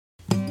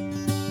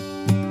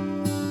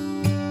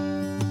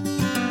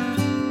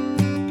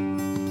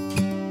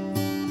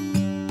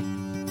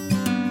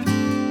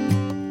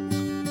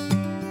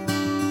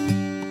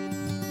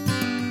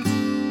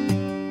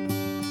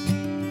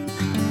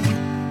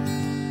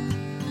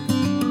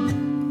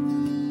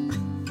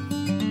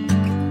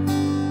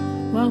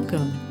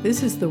Welcome.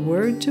 This is the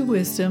Word to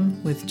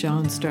Wisdom with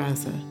John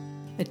Strasser,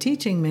 a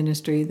teaching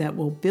ministry that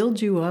will build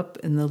you up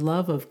in the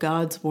love of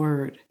God's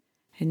Word.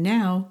 And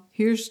now,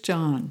 here's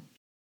John.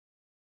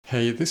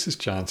 Hey, this is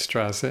John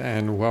Strasser,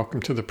 and welcome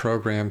to the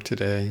program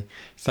today.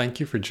 Thank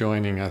you for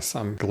joining us.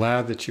 I'm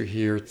glad that you're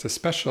here. It's a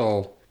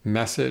special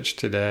message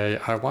today.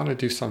 I want to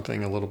do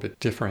something a little bit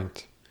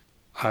different.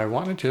 I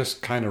want to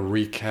just kind of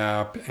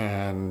recap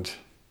and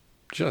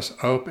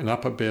just open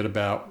up a bit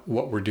about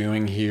what we're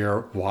doing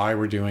here, why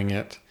we're doing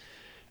it.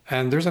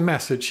 And there's a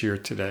message here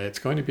today. It's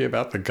going to be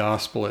about the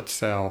gospel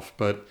itself,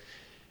 but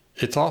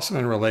it's also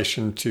in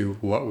relation to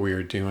what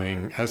we're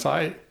doing. As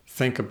I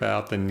think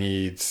about the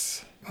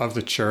needs of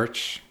the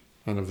church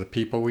and of the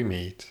people we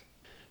meet,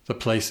 the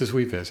places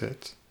we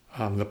visit,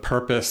 the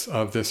purpose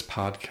of this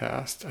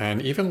podcast,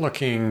 and even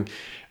looking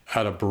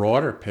at a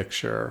broader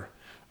picture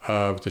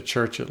of the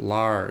church at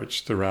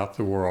large throughout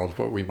the world,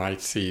 what we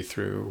might see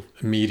through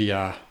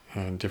media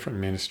and different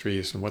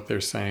ministries and what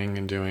they're saying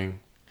and doing,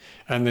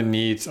 and the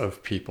needs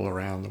of people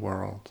around the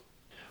world.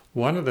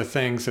 One of the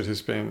things that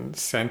has been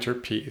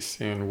centerpiece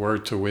in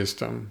Word to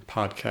Wisdom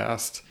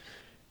podcast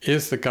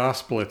is the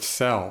gospel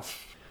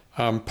itself.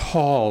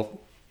 Paul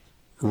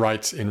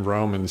writes in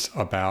Romans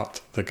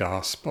about the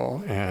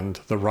gospel, and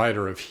the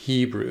writer of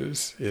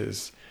Hebrews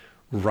is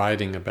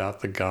writing about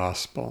the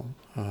gospel.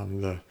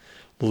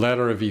 The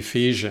letter of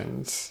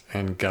Ephesians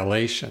and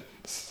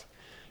Galatians,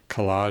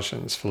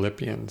 Colossians,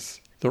 Philippians,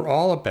 they're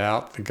all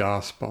about the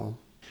gospel.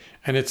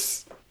 And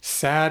it's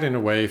sad in a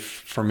way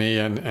for me,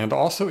 and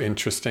also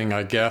interesting,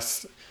 I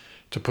guess,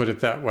 to put it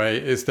that way,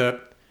 is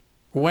that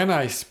when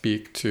I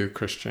speak to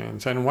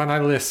Christians and when I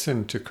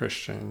listen to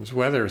Christians,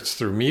 whether it's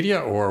through media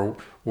or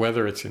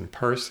whether it's in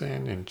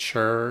person, in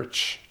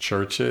churches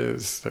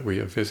that we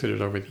have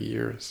visited over the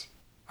years,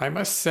 I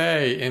must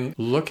say, in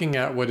looking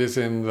at what is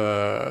in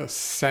the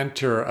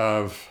center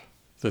of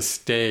the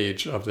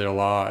stage of their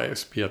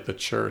lives, be it the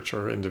church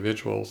or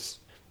individuals,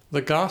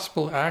 the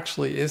gospel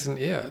actually isn't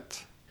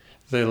it.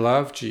 They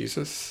love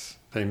Jesus.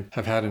 They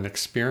have had an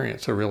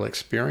experience, a real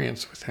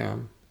experience with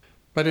him.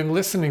 But in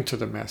listening to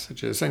the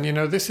messages, and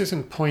this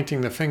isn't pointing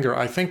the finger,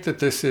 I think that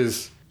this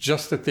is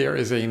just that there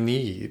is a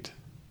need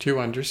to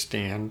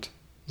understand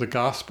the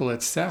gospel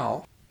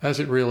itself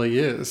as it really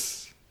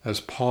is, as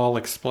Paul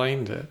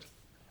explained it.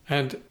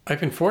 And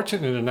I've been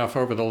fortunate enough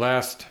over the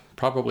last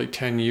probably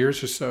 10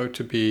 years or so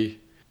to be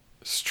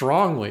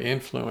strongly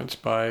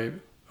influenced by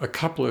a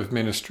couple of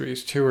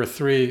ministries, 2 or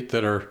 3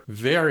 that are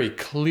very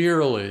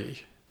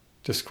clearly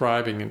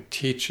describing and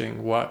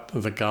teaching what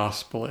the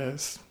gospel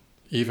is.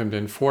 Even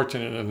been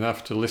fortunate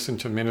enough to listen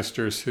to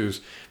ministers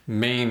whose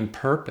main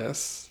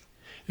purpose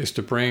is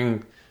to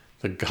bring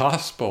the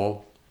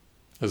gospel,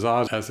 as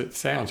odd as it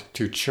sounds,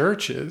 to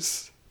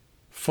churches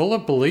full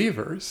of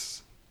believers,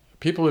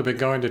 people who've been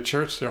going to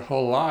church their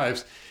whole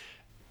lives,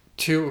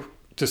 to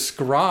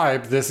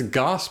describe this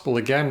gospel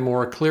again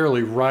more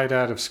clearly right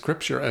out of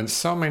Scripture. And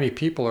so many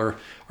people are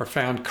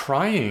found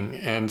crying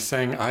and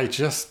saying, I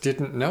just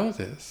didn't know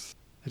this.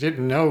 I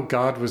didn't know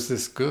God was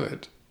this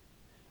good.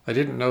 I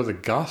didn't know the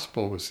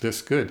gospel was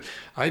this good.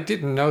 I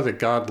didn't know that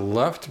God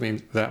loved me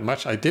that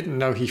much. I didn't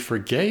know he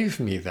forgave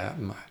me that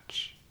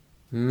much.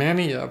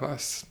 Many of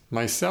us,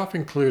 myself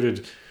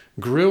included,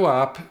 grew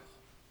up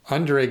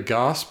under a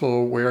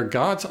gospel where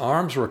God's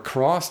arms were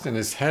crossed and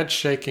his head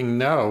shaking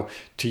no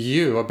to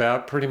you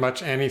about pretty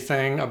much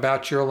anything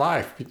about your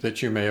life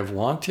that you may have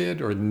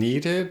wanted or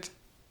needed,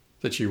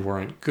 that you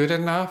weren't good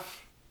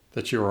enough,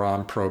 that you were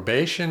on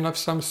probation of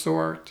some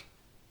sort,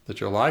 that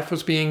your life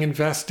was being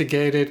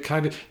investigated,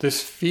 kind of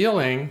this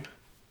feeling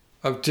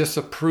of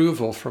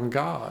disapproval from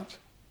God.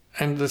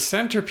 And the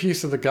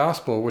centerpiece of the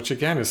gospel, which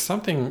again is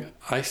something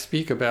I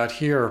speak about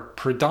here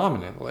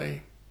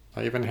predominantly,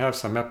 I even have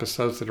some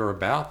episodes that are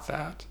about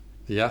that,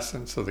 the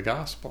essence of the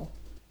gospel,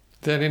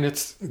 that in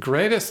its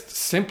greatest,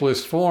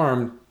 simplest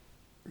form,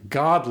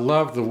 God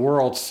loved the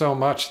world so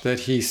much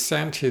that he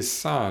sent his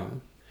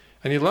son.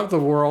 And he loved the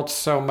world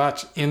so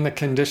much in the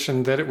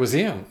condition that it was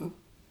in,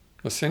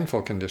 a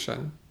sinful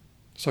condition.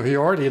 So he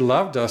already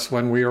loved us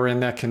when we were in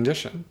that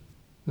condition.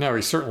 Now,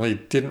 he certainly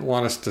didn't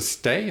want us to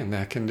stay in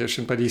that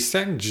condition, but he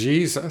sent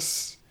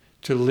Jesus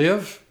to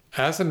live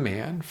as a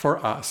man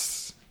for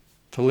us,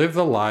 to live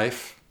the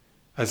life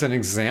as an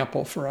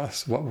example for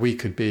us, what we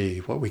could be,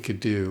 what we could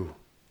do,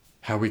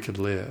 how we could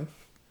live.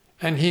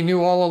 And he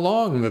knew all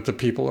along that the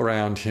people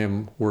around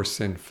him were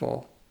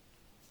sinful,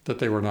 that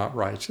they were not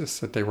righteous,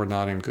 that they were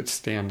not in good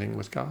standing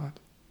with God.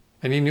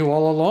 And he knew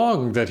all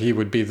along that he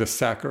would be the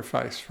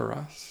sacrifice for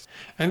us.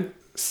 And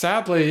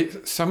sadly,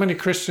 so many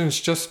Christians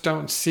just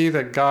don't see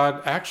that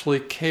God actually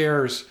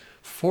cares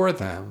for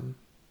them.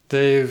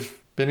 They've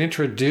been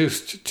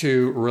introduced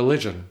to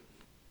religion.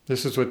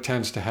 This is what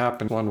tends to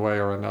happen one way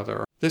or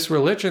another. This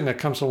religion that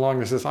comes along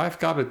that says, I've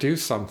got to do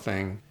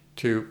something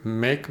to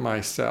make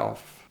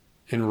myself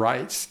in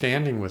right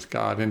standing with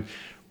God. And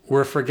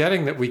we're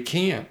forgetting that we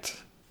can't.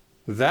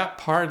 That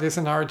part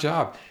isn't our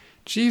job.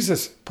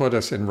 Jesus put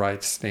us in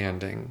right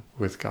standing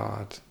with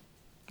God.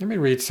 Let me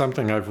read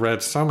something I've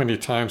read so many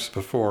times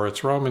before.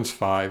 It's Romans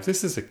 5.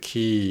 This is a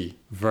key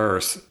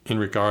verse in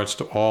regards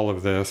to all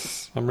of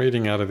this. I'm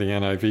reading out of the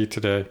NIV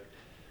today.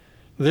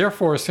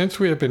 Therefore, since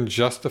we have been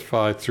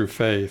justified through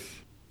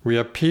faith, we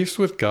have peace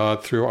with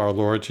God through our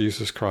Lord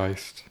Jesus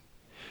Christ,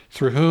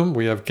 through whom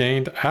we have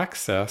gained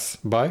access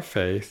by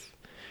faith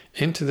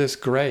into this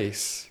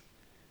grace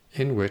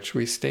in which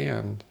we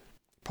stand.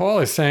 Paul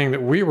is saying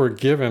that we were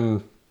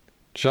given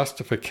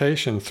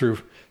justification through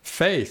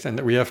faith and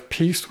that we have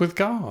peace with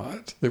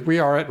God, that we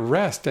are at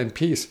rest and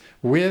peace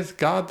with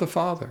God the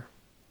Father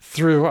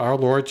through our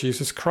Lord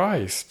Jesus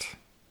Christ,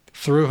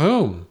 through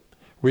whom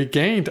we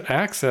gained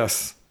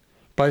access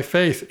by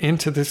faith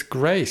into this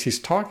grace. He's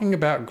talking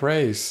about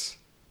grace.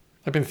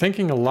 I've been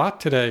thinking a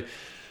lot today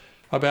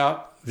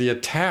about the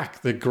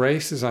attack that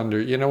grace is under.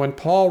 You know, when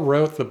Paul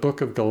wrote the book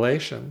of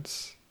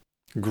Galatians,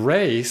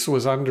 grace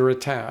was under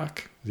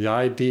attack. The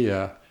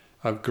idea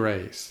of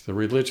grace. The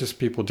religious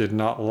people did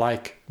not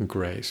like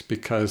grace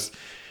because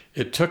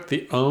it took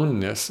the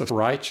ownness of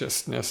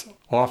righteousness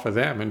off of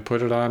them and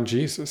put it on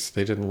Jesus.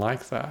 They didn't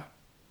like that.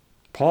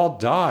 Paul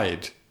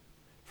died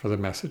for the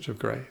message of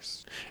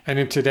grace. And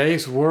in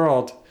today's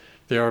world,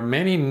 there are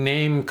many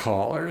name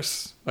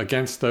callers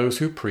against those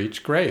who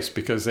preach grace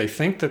because they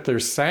think that they're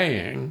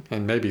saying,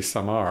 and maybe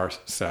some are,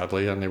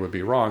 sadly, and they would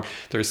be wrong,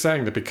 they're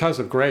saying that because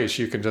of grace,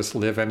 you can just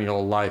live any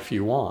old life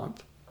you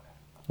want.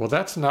 Well,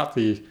 that's not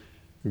the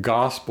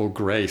gospel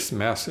grace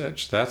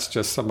message. That's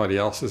just somebody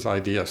else's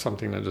idea of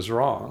something that is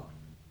wrong.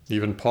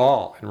 Even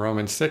Paul in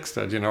Romans 6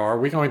 said, are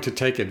we going to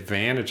take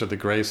advantage of the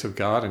grace of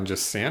God and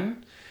just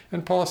sin?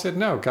 And Paul said,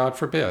 no, God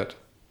forbid.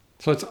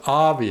 So it's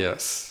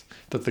obvious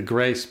that the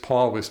grace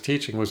Paul was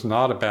teaching was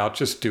not about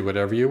just do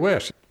whatever you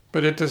wish.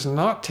 But it does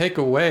not take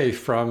away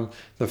from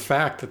the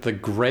fact that the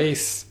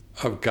grace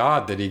of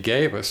God that he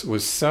gave us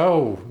was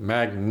so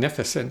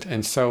magnificent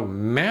and so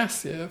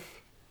massive.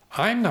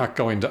 I'm not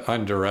going to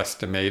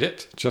underestimate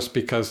it just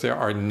because there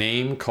are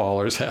name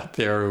callers out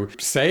there who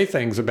say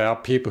things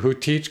about people who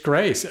teach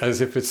grace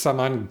as if it's some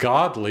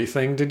ungodly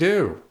thing to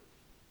do.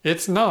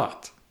 It's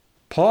not.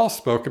 Paul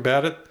spoke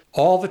about it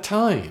all the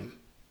time.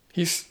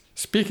 He's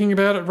speaking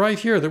about it right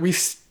here, that we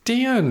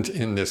stand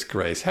in this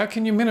grace. How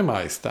can you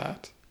minimize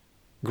that?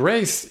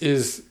 Grace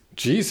is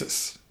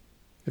Jesus.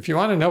 If you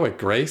want to know what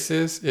grace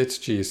is, it's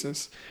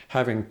Jesus,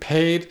 having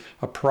paid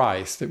a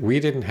price that we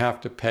didn't have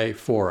to pay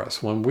for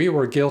us. When we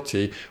were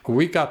guilty,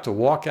 we got to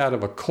walk out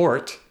of a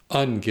court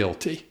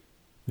unguilty.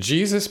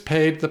 Jesus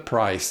paid the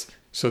price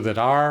so that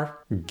our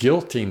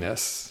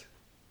guiltiness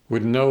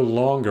would no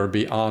longer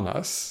be on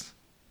us.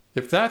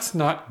 If that's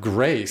not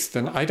grace,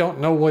 then I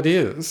don't know what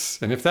is.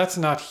 And if that's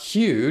not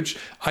huge,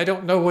 I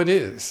don't know what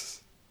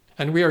is.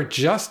 And we are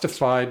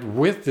justified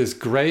with this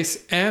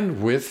grace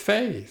and with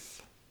faith.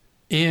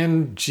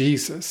 In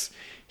Jesus.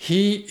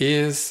 He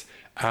is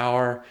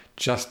our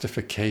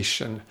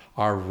justification,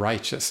 our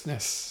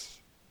righteousness.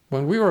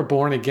 When we were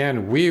born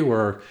again, we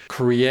were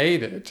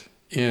created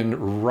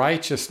in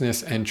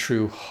righteousness and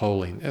true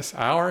holiness.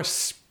 Our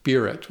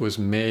spirit was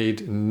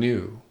made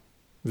new.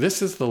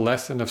 This is the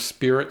lesson of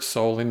spirit,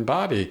 soul, and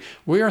body.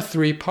 We are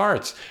three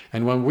parts.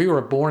 And when we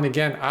were born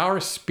again, our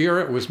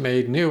spirit was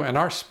made new and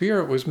our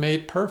spirit was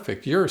made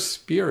perfect. Your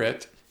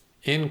spirit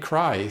in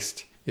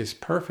Christ is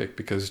perfect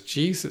because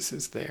Jesus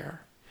is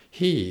there.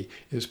 He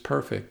is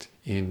perfect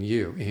in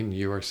you, in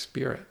your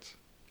spirit.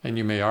 And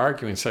you may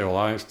argue and say, well,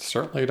 I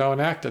certainly don't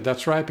act it.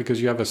 That's right, because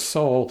you have a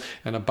soul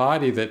and a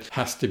body that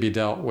has to be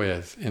dealt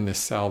with in this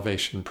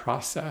salvation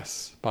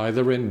process by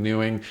the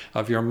renewing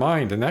of your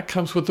mind. And that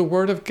comes with the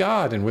Word of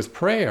God and with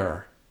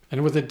prayer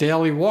and with a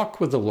daily walk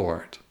with the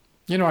Lord.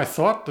 I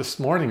thought this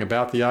morning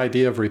about the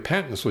idea of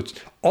repentance, which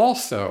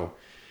also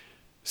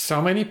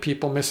so many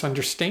people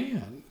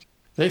misunderstand.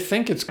 They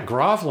think it's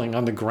groveling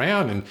on the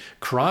ground and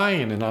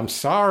crying and I'm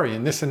sorry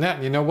and this and that.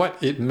 And you know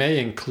what? It may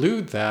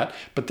include that,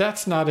 but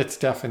that's not its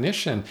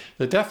definition.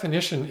 The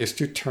definition is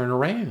to turn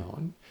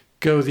around,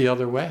 go the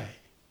other way,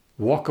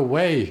 walk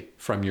away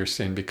from your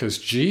sin because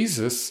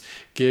Jesus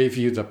gave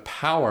you the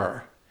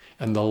power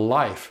and the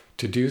life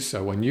to do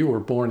so. When you were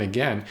born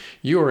again,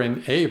 you are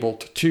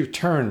enabled to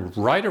turn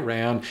right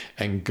around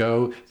and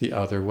go the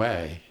other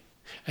way.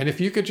 And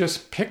if you could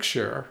just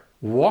picture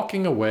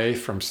walking away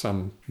from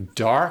some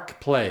dark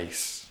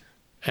place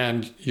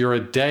and you're a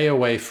day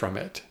away from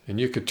it and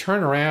you could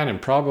turn around and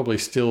probably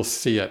still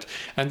see it,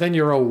 and then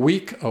you're a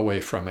week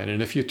away from it,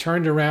 and if you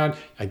turned around,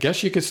 I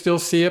guess you could still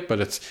see it, but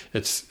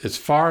it's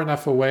far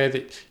enough away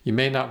that you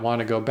may not want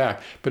to go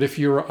back. But if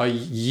you're a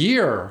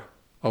year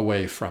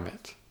away from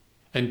it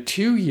and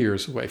 2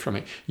 years away from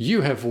it,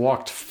 you have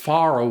walked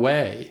far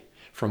away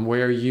from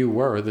where you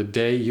were the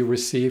day you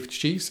received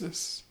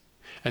Jesus.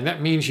 And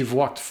that means you've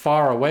walked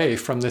far away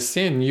from the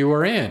sin you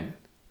were in.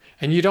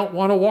 And you don't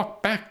want to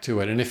walk back to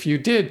it. And if you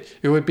did,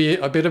 it would be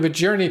a bit of a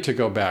journey to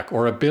go back,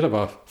 or a bit of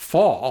a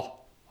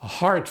fall, a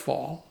hard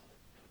fall.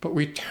 But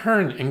we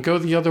turn and go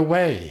the other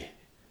way.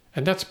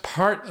 And that's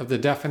part of the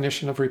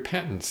definition of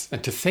repentance,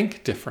 and to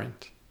think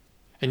different.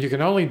 And you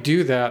can only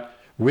do that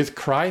with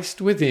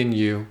Christ within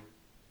you,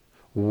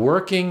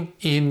 working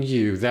in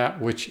you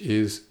that which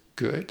is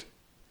good.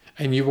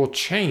 And you will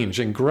change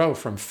and grow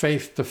from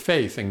faith to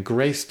faith and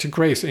grace to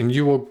grace, and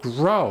you will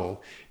grow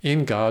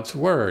in God's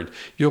word.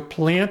 You'll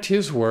plant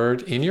his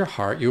word in your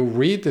heart. You'll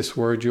read this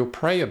word. You'll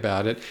pray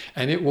about it,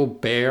 and it will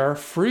bear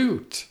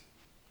fruit.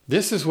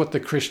 This is what the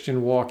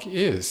Christian walk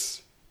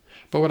is.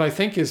 But what I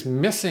think is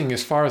missing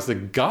as far as the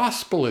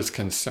gospel is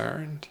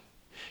concerned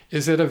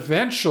is that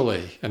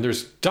eventually, and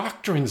there's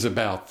doctrines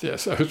about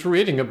this. I was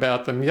reading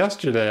about them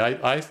yesterday.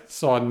 I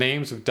saw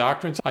names of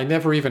doctrines I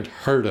never even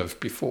heard of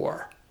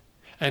before.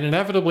 And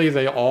inevitably,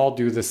 they all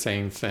do the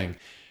same thing.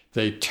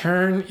 They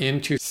turn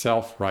into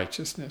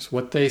self-righteousness.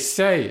 What they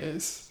say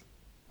is,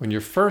 when you're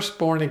first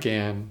born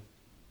again,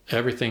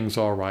 everything's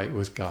all right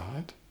with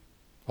God.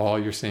 All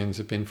your sins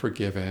have been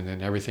forgiven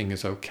and everything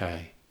is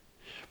okay.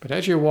 But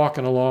as you're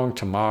walking along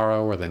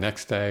tomorrow or the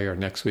next day or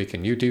next week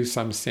and you do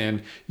some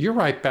sin, you're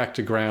right back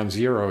to ground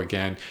zero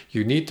again.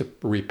 You need to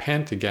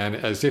repent again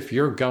as if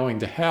you're going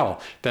to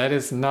hell. That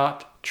is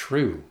not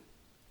true.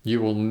 You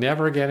will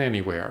never get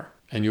anywhere,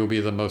 and you'll be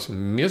the most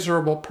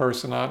miserable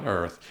person on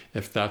earth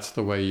if that's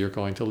the way you're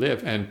going to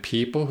live. And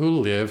people who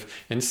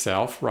live in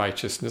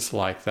self-righteousness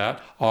like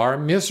that are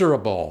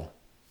miserable.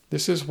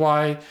 This is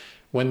why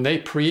when they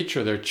preach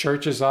or their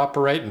churches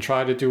operate and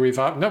try to do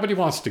revival, nobody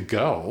wants to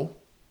go.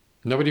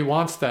 Nobody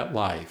wants that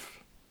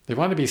life. They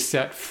want to be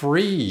set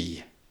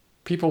free.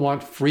 People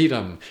want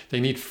freedom.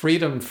 They need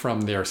freedom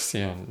from their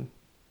sin.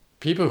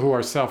 People who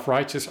are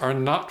self-righteous are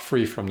not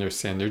free from their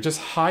sin. They're just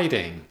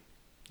hiding.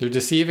 They're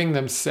deceiving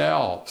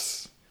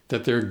themselves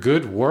that their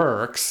good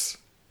works,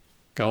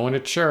 going to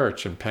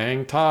church and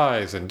paying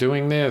tithes and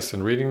doing this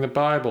and reading the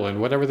Bible and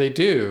whatever they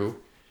do,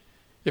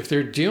 if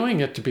they're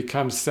doing it to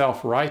become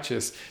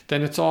self-righteous,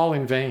 then it's all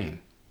in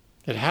vain.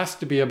 It has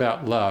to be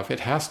about love.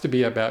 It has to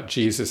be about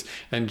Jesus.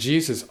 And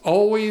Jesus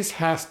always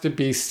has to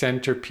be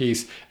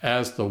centerpiece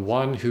as the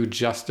one who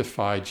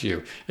justified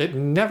you. It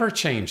never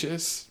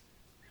changes.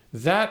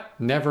 That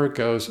never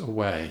goes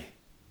away.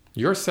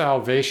 Your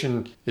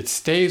salvation, it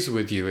stays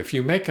with you. If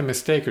you make a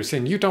mistake or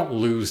sin, you don't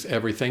lose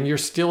everything. You're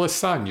still a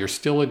son. You're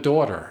still a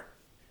daughter.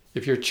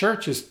 If your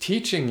church is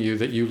teaching you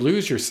that you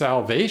lose your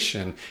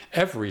salvation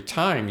every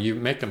time you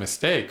make a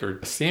mistake or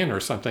a sin or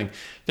something,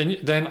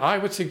 then I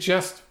would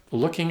suggest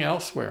looking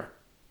elsewhere.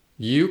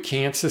 You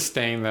can't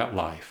sustain that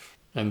life.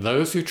 And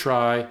those who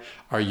try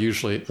are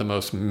usually the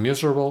most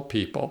miserable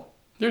people.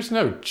 There's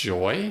no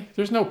joy.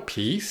 There's no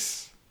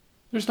peace.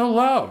 There's no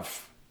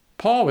love.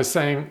 Paul was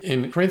saying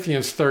in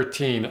Corinthians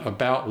 13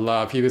 about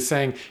love, he was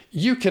saying,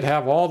 you could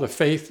have all the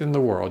faith in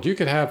the world. You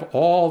could have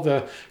all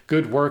the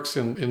good works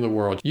in the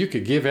world. You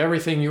could give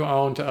everything you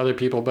own to other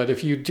people. But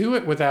if you do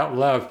it without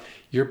love,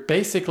 you're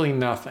basically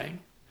nothing.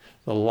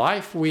 The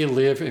life we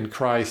live in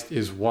Christ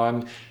is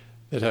one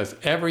that has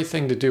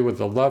everything to do with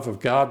the love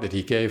of God that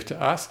he gave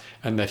to us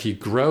and that he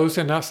grows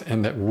in us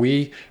and that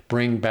we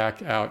bring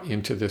back out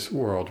into this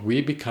world.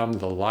 We become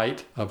the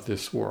light of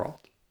this world.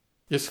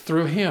 It's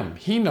through him.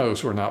 He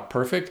knows we're not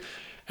perfect.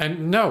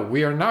 And no,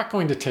 we are not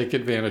going to take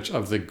advantage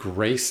of the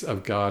grace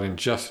of God and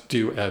just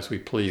do as we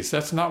please.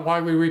 That's not why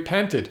we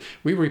repented.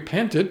 We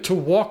repented to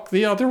walk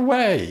the other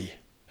way.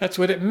 That's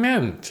what it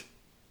meant.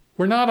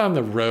 We're not on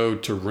the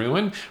road to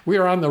ruin. We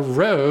are on the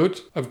road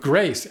of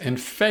grace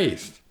and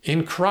faith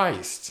in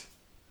Christ,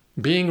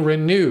 being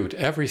renewed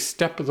every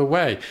step of the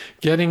way,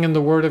 getting in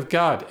the Word of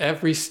God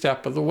every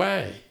step of the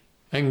way,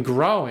 and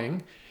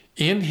growing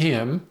in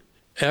him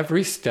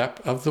every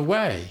step of the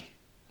way,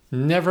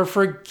 never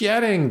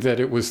forgetting that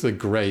it was the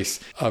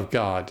grace of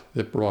God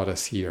that brought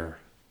us here.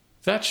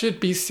 That should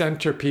be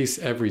centerpiece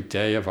every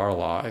day of our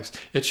lives.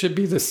 It should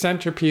be the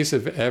centerpiece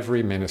of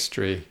every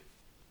ministry.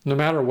 No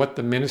matter what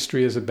the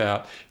ministry is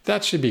about,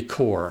 that should be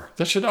core.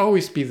 That should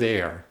always be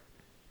there.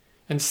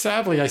 And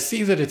sadly, I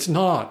see that it's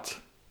not.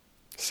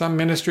 Some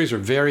ministries are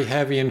very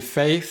heavy in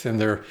faith and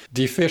they're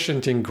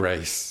deficient in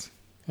grace.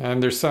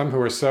 And there's some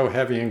who are so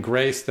heavy in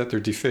grace that they're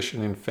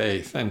deficient in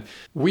faith. And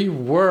we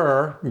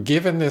were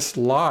given this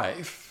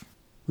life.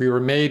 We were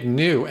made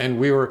new and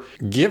we were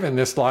given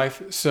this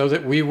life so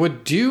that we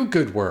would do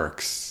good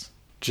works.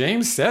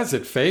 James says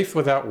that faith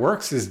without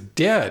works is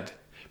dead.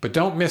 But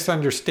don't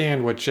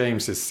misunderstand what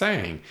James is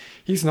saying.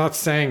 He's not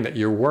saying that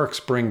your works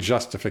bring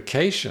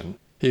justification.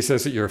 He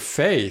says that your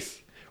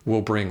faith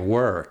will bring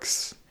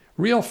works.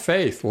 Real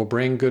faith will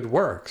bring good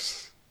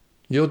works.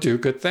 You'll do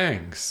good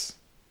things,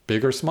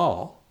 big or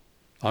small.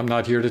 I'm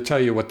not here to tell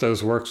you what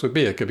those works would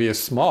be. It could be as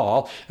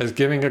small as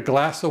giving a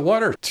glass of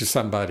water to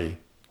somebody.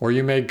 Or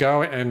you may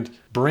go and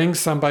bring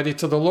somebody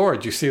to the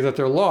Lord. You see that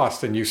they're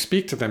lost and you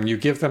speak to them, you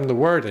give them the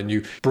word and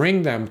you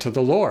bring them to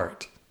the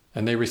Lord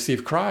and they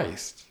receive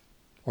Christ.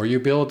 Or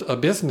you build a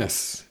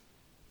business,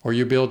 or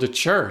you build a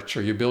church,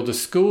 or you build a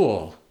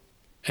school,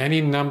 any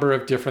number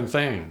of different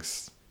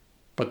things.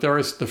 But there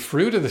is the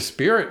fruit of the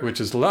Spirit, which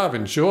is love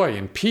and joy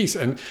and peace.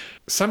 And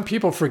some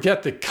people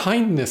forget that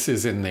kindness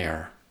is in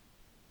there.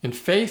 And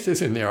faith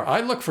is in there.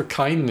 I look for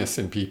kindness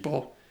in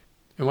people.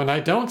 And when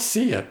I don't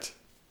see it,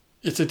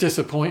 it's a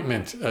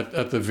disappointment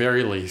at the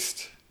very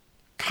least.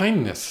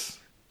 Kindness,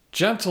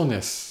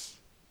 gentleness,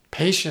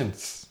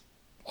 patience.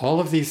 All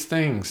of these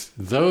things,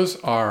 those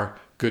are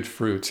good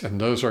fruits and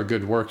those are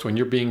good works. When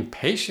you're being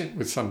patient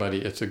with somebody,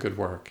 it's a good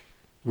work.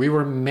 We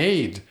were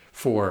made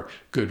for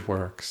good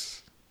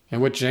works.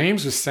 And what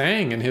James was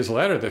saying in his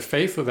letter, that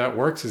faith without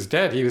works is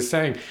dead, he was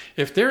saying,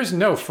 if there's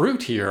no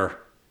fruit here,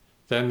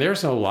 then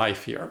there's no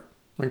life here.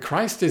 When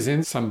Christ is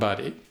in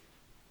somebody,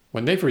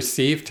 when they've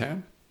received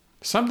him,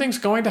 something's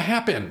going to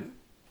happen.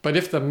 But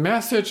if the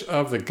message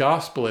of the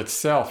gospel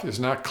itself is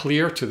not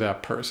clear to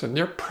that person,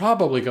 they're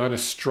probably going to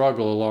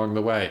struggle along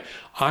the way.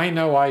 I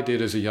know I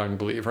did as a young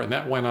believer, and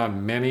that went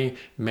on many,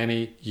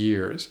 many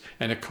years,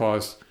 and it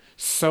caused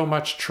so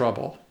much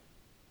trouble.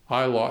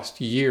 I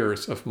lost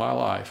years of my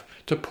life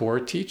to poor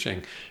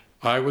teaching.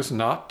 I was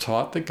not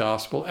taught the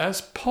gospel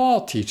as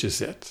Paul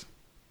teaches it.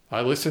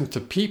 I listened to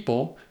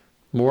people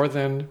more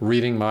than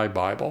reading my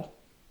Bible.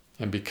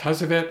 And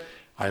because of it,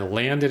 I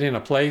landed in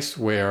a place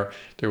where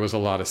there was a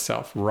lot of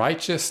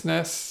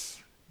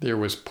self-righteousness. There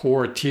was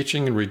poor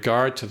teaching in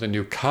regard to the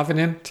new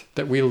covenant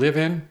that we live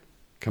in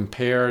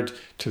compared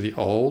to the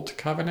old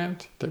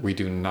covenant that we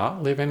do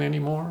not live in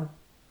anymore.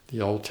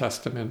 The Old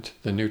Testament,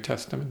 the New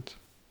Testament.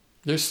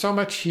 There's so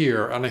much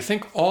here, and I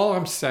think all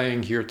I'm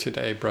saying here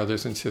today,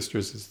 brothers and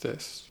sisters, is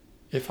this.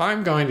 If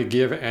I'm going to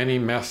give any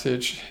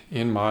message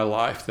in my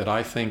life that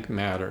I think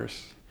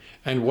matters,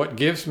 and what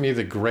gives me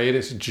the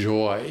greatest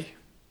joy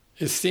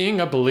is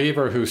seeing a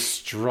believer who's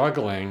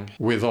struggling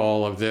with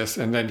all of this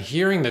and then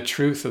hearing the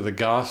truth of the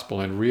gospel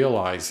and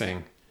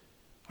realizing,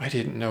 I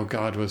didn't know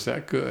God was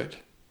that good.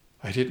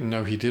 I didn't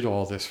know he did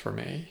all this for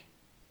me.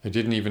 I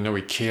didn't even know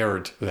he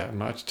cared that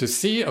much. To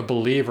see a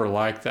believer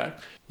like that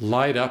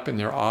light up in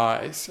their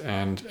eyes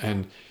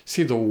and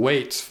see the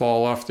weights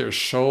fall off their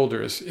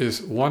shoulders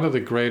is one of the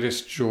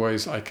greatest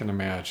joys I can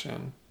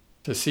imagine.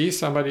 To see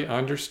somebody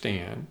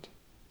understand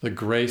the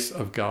grace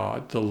of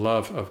God, the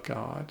love of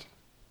God,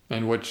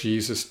 and what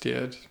Jesus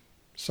did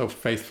so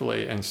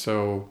faithfully and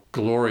so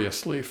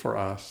gloriously for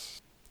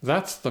us.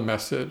 That's the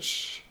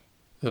message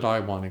that I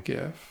want to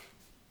give.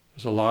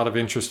 There's a lot of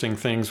interesting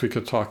things we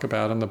could talk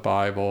about in the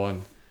Bible,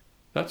 and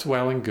that's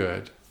well and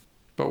good.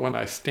 But when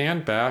I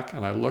stand back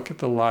and I look at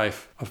the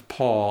life of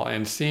Paul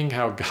and seeing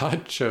how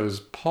God chose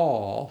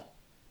Paul,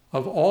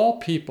 of all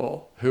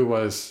people, who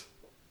was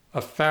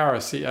a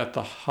Pharisee at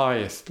the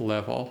highest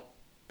level,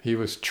 he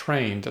was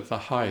trained at the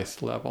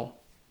highest level.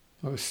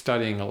 I was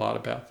studying a lot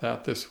about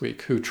that this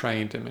week, who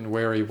trained him and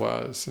where he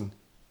was. And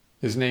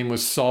his name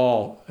was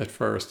Saul at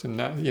first. And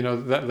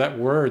that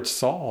word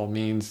Saul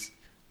means,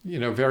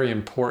 very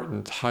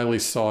important, highly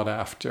sought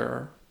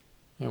after.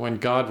 And when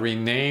God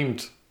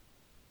renamed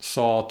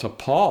Saul to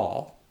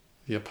Paul,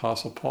 the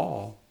Apostle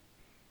Paul,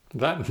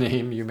 that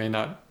name, you may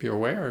not be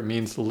aware,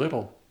 means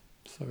little.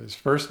 So his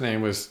first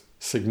name was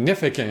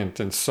significant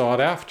and sought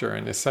after,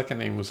 and his second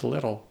name was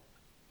little.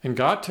 And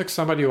God took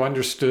somebody who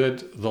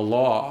understood the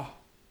law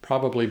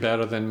probably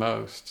better than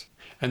most,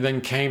 and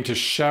then came to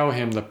show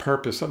him the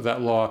purpose of that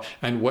law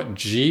and what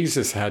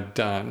Jesus had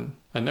done,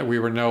 and that we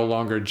were no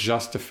longer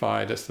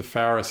justified, as the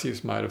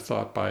Pharisees might have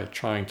thought, by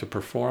trying to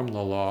perform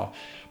the law,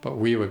 but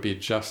we would be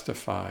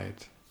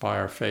justified by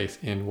our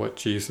faith in what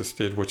Jesus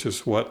did, which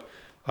is what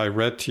I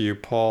read to you,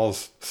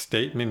 Paul's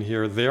statement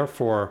here.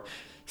 Therefore,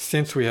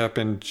 since we have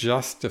been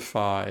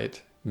justified,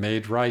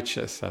 made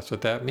righteous, that's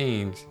what that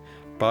means,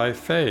 by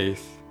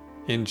faith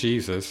in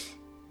Jesus,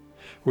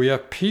 we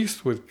have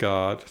peace with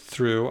God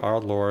through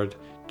our Lord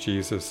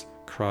Jesus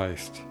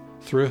Christ,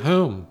 through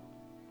whom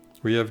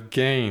we have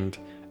gained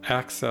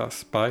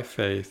access by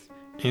faith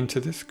into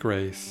this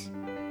grace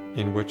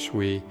in which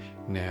we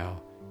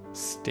now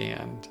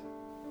stand.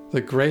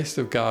 The grace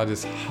of God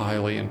is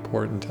highly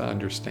important to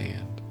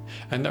understand,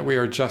 and that we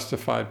are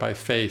justified by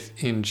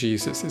faith in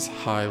Jesus is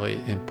highly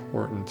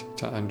important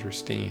to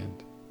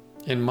understand.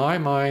 In my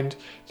mind,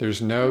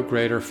 there's no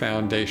greater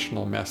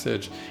foundational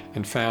message,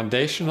 and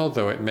foundational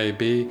though it may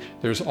be,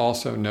 there's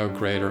also no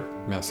greater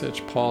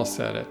message. Paul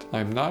said it,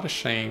 I'm not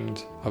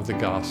ashamed of the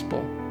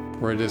gospel,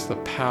 for it is the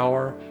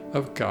power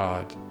of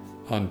God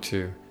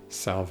unto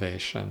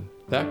salvation.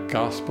 That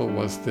gospel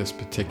was this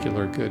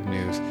particular good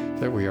news,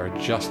 that we are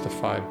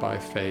justified by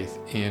faith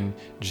in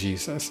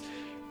Jesus.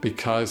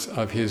 Because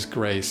of his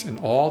grace and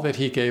all that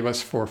he gave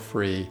us for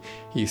free,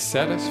 he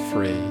set us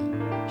free.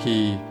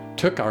 He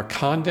took our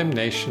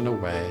condemnation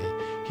away.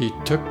 He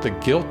took the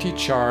guilty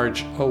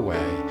charge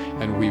away,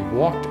 and we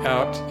walked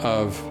out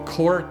of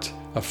court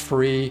a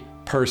free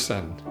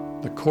person,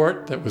 the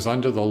court that was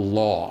under the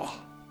law,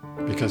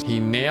 because he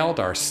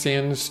nailed our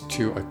sins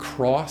to a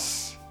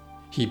cross.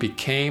 He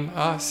became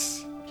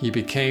us. He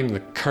became the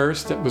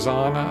curse that was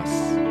on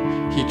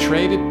us. He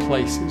traded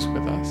places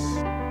with us,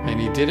 and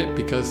he did it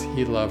because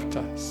he loved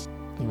us.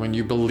 And when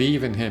you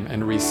believe in him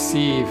and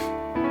receive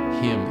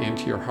him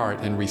into your heart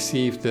and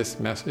receive this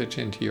message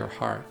into your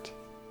heart,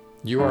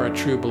 you are a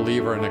true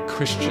believer and a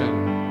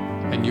Christian,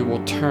 and you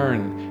will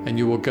turn and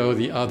you will go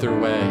the other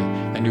way,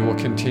 and you will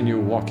continue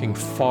walking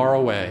far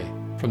away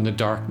from the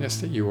darkness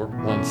that you were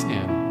once in,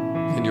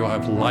 and you'll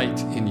have light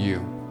in you,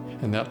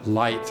 and that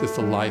light is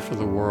the life of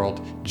the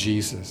world,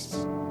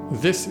 Jesus.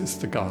 This is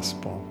the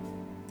gospel.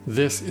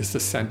 This is the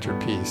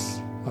centerpiece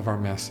of our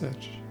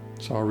message.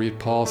 So I'll read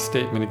Paul's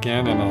statement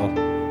again, and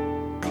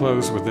I'll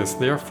close with this.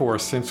 Therefore,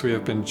 since we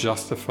have been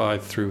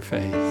justified through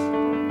faith,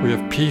 we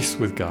have peace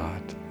with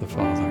God the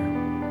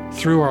Father,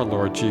 through our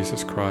Lord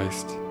Jesus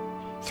Christ,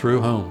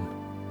 through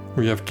whom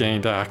we have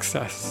gained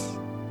access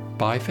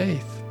by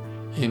faith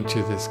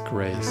into this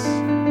grace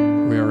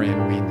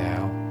wherein we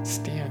now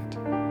stand.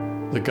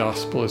 The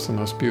gospel is the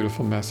most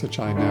beautiful message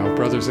I know.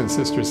 Brothers and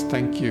sisters,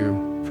 thank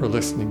you for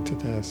listening to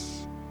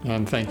this.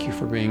 And thank you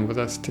for being with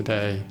us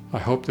today. I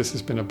hope this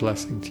has been a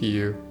blessing to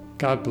you.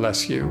 God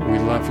bless you. We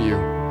love you.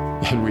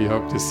 And we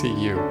hope to see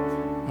you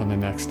on the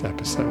next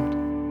episode.